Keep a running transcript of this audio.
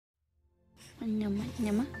Nyama,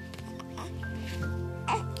 nyama.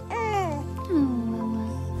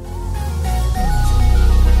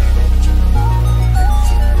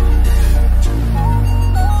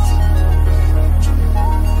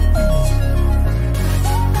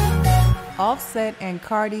 Offset and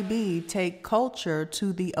Cardi B take Kulture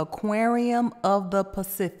to the Aquarium of the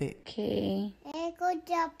Pacific. Okay. I go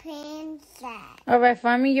to princess. All right,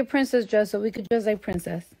 find me your princess dress so we could dress like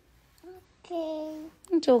princess. Okay.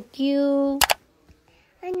 It's so cute.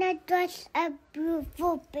 And I dress a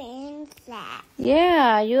beautiful princess.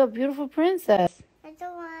 Yeah, you're a beautiful princess. I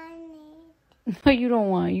don't want it. No, you don't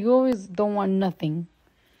want. You always don't want nothing.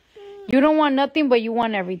 You don't want nothing, but you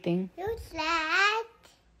want everything. You sad?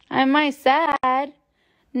 Am I sad?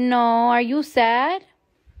 No. Are you sad?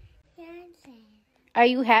 You're sad. Are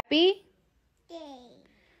you happy? Okay.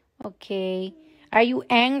 Okay. Are you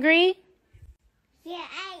angry? Yeah,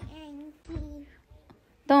 I am angry.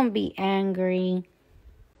 Don't be angry.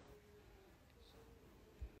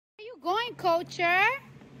 Where are you going, Culture?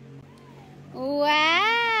 Wow.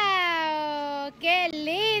 Qué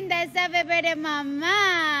linda esa bebé de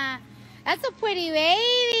mamá. That's a pretty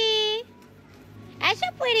baby. That's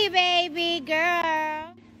a pretty baby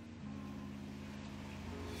girl.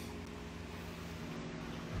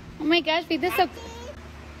 Oh my gosh, this is so...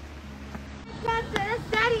 That's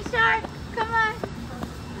Daddy Shark. Come on.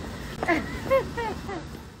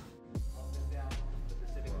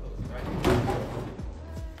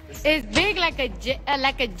 It's big like a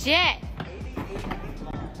jet.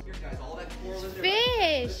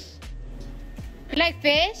 Fish. You like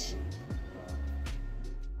fish?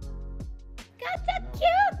 That's a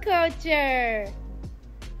cute Culture.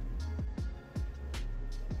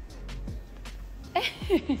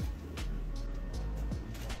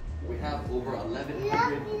 We have over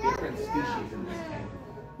 1,100 different species in this tank.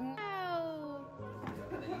 Wow.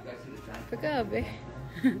 And then you guys see the giant. Pick up, babe.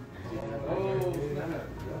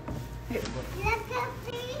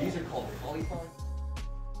 These are called cauliflowers.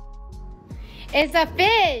 It's a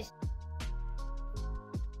fish.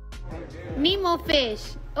 Nemo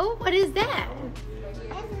fish. Oh, what is that?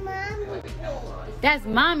 It's mommy. That's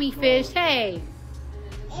mommy fish. Hey,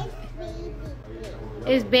 It's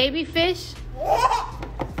baby. is baby fish?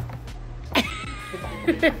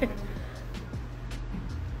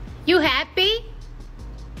 You happy?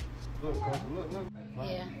 Look.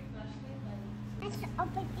 Yeah. It's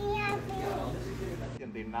open here.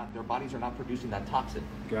 And their bodies are not producing that toxin.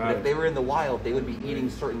 Got But it. if they were in the wild, they would be eating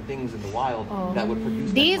certain things in the wild that would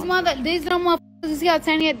produce These that toxin. these little motherfuckers, you see how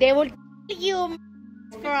tiny they will kill you,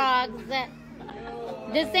 frogs.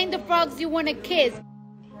 This ain't the frogs you want to kiss.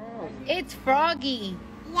 It's froggy.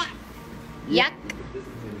 Yeah. Yuck.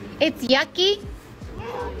 It's yucky.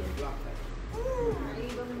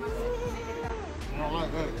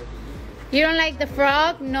 You don't like the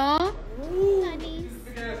frog? No? Honeys.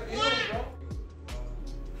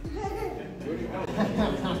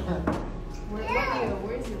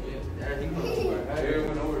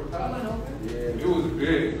 It was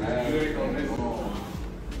big, man.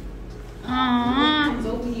 Aww.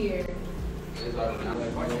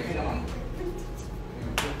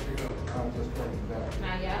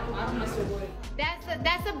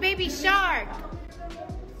 That's a baby shark.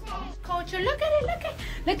 Culture, look at it,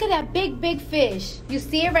 look at that big fish. You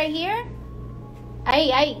see it right here?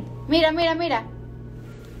 Ahí, mira.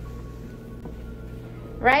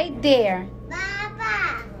 Right there.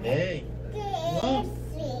 Papa. Hey.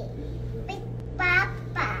 Big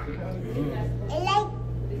Papa. I like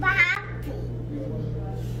Papi.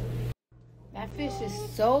 That fish is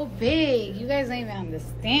so big. You guys don't even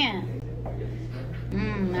understand.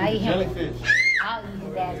 I eat him. Jellyfish. I'll eat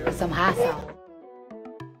his ass with some hot sauce.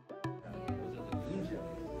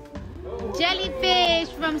 Jellyfish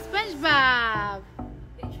from SpongeBob.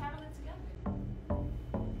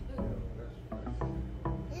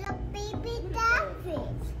 Look, baby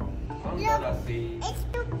dolphins. Look, it's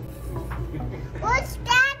the... What's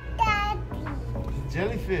that, Daddy?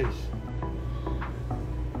 Jellyfish.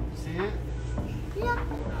 See it? Look,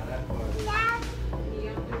 Dad.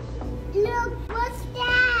 Look, what's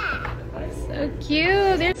that? So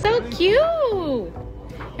cute. They're so cute.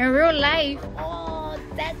 In real life. Oh,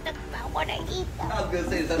 that's the... I want to eat them. I was going to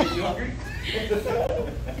say, does that make you hungry?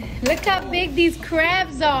 Look how big these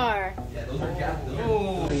crabs are. Yeah, those are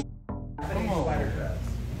Japanese. Come on. Spider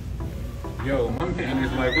crabs. Yo, mom thing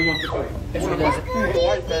is like, who wants to fight? Look,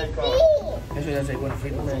 White man called. Eso ya se bueno,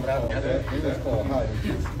 frito sembrado. It's called high.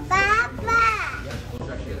 Papa. Those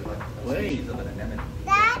are actually like Wait. species of an anemone.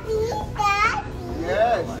 Daddy.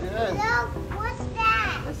 Yes. Look, what's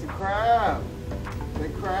that? That's a crab. The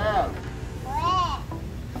crab. Where?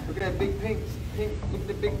 Look at that big pink, look at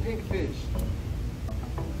the big pink fish.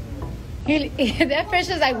 That fish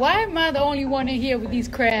is like, why am I the only one in here with these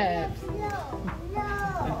crabs?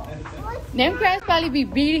 Them crabs probably be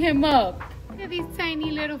beating him up. Look at these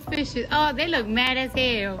tiny little fishes. Oh, they look mad as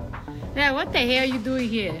hell. Dad, what the hell are you doing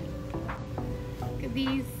here? Look at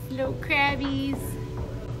these little crabbies.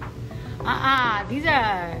 These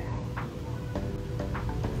are...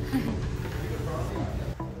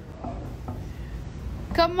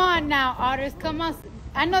 Come on now, otters, come on.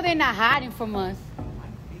 I know they're not hiding from us.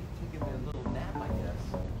 Taking a little nap, I guess.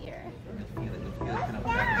 Here. Kind of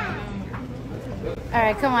All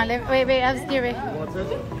right, come on. Wait, I'm scared.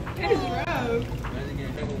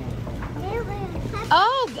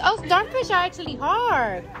 Oh, starfish are actually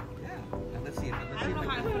hard. Let's see if I can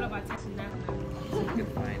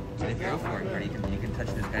find. If you go for it, Cardi, you can touch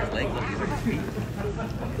this guy's leg. Look, these are his feet.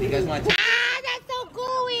 You guys want to? That's so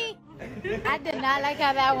gooey. I did not like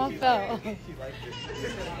how that one felt.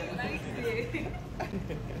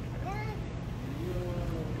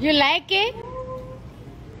 You like it?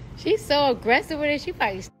 She's so aggressive with it. She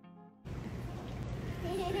probably.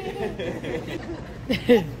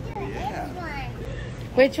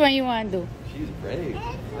 Which one you want to do? She's brave.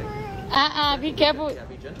 Be careful. Yeah,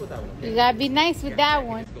 be gentle with that one. Okay? You gotta be nice with that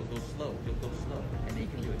one. Go slow. Go slow. And then you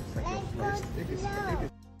can do it. Just like go slow.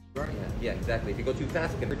 Yeah, exactly. If you go too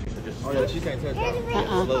fast, it can hurt you. So just slow. Oh, yeah, she can't touch that.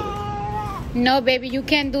 Slowly. No, baby, you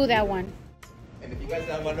can't do that one. And if you guys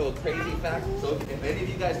want to know a crazy fact, so if any of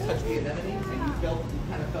you guys touched the anemone and you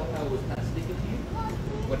kind of felt how it was kind of sticking to you,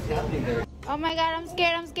 what's happening there? Oh my God, I'm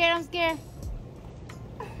scared.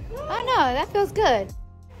 Oh no, that feels good.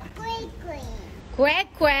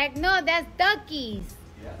 Quack, quack. No, that's duckies.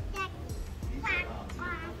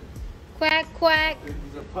 Quack, quack. These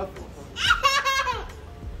are puffins.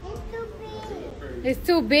 It's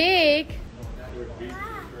too big.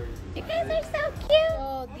 You guys are so cute.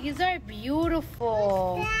 Oh, these are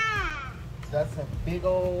beautiful. That's a big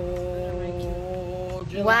old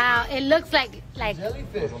jellyfish. Wow, it looks like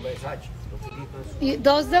Jellyfish.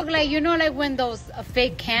 those look like, you know, like when those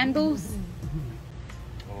fake candles.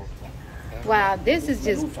 Wow, this is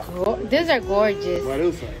just these are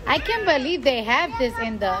gorgeous. I can't believe they have this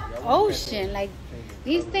in the ocean. Like,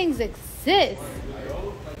 these things exist.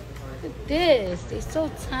 Look at this. They're so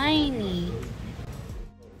tiny.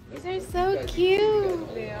 These are so cute.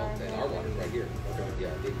 And our water's right here. Yeah,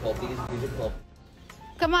 they call these are called.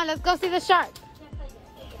 Come on, let's go see the shark.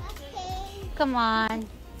 Come on.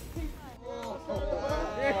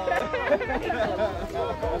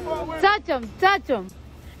 Touch him, touch him.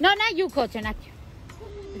 No, not you, Culture, not you.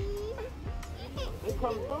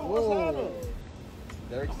 Whoa.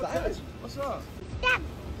 They're excited. What's up?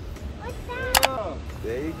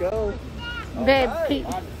 There you go. Babe, He's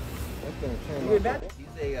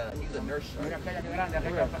a nurse shark.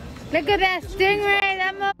 look at that stingray.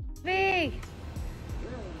 That mother big.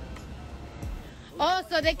 Oh,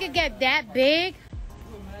 so they could get that big?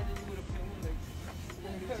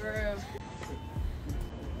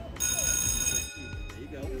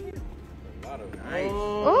 Nice.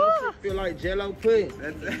 Oh, Feel like Jello pudding.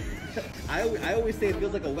 I always say it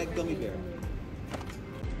feels like a wet gummy bear.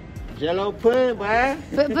 Jello pudding, boy.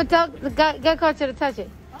 but get Culture to touch it.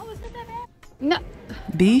 Oh, is that bad? No.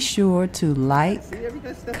 Be sure to like,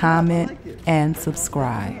 comment, and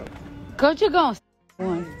subscribe. Culture gonna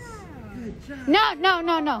one.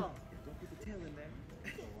 No.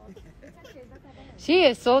 She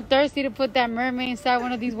is so thirsty to put that mermaid inside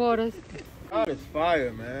one of these waters. God is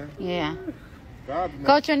fire, man. Yeah. God,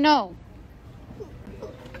 Culture, no.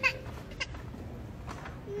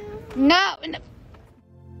 No.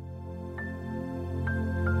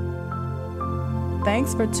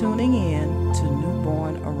 Thanks for tuning in to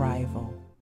Newborn Arrival.